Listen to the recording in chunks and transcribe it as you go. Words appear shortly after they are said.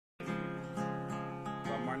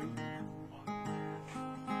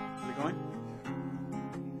point.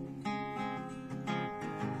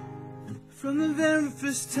 From the very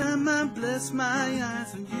first time I blessed my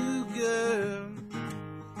eyes on you, girl,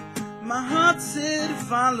 my heart said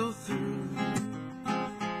follow through.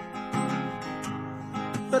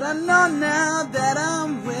 But I know now that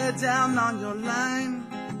I'm way down on your line,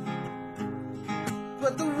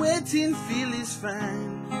 but the waiting feel is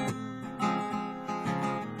fine.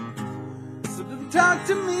 So don't talk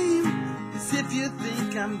to me as if you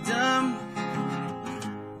think I'm dumb.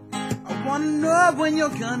 I wanna know when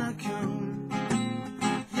you're gonna come.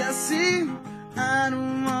 Yeah, see, I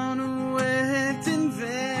don't wanna wait in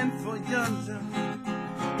vain for your love.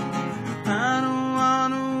 I don't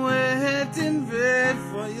wanna wait in vain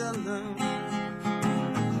for your love.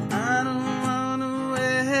 I don't wanna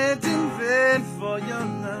wait in vain for your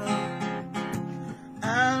love. I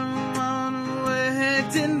don't wanna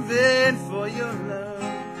wait in vain for your love.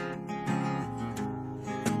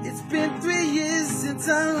 It's been 3 years since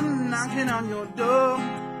I'm knocking on your door,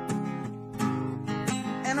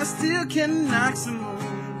 and I still can knock some more.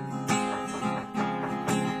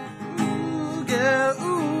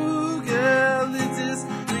 Ooh girl, is this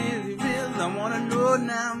really real? I wanna know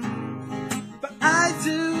now, but I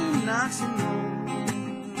do knock some more.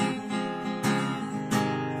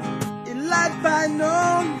 In life I know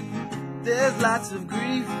there's lots of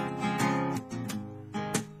grief,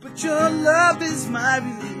 but your love is my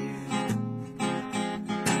relief.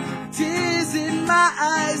 Tears in my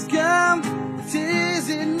eyes come, tears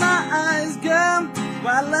in my eyes come,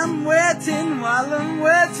 while I'm waiting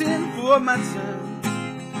for my turn.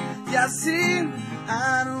 Yeah, see,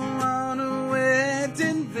 I don't wanna wait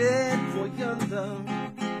in vain for your love.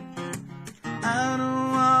 I don't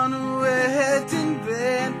wanna wait in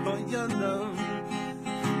vain for your love.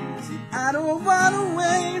 See, I don't wanna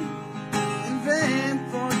wait in vain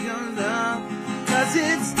for your love, 'cause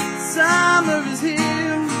it's summer is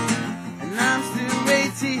here, and I'm still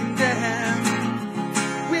waiting there.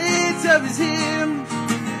 Winter is here,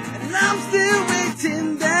 and I'm still waiting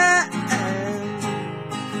there.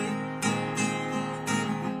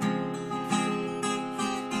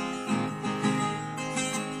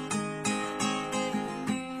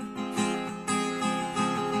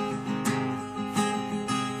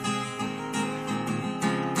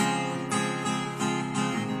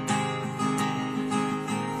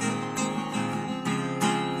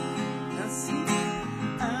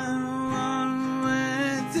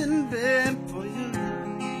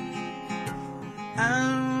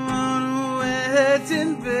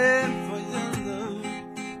 In vain for your love.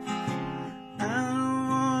 I don't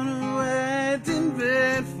wanna wait in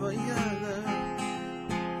vain for your love.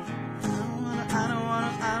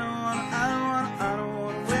 I don't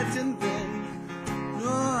wanna wait in vain.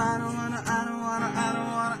 No, I don't wanna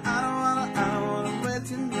wait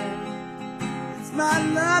in vain. It's my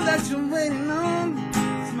love that you're waiting on.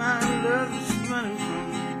 It's my love that you're running from.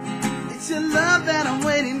 It's your love that I'm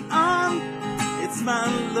waiting on. It's my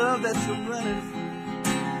love that you're running from.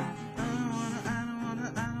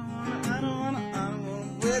 I don't wanna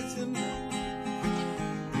wait till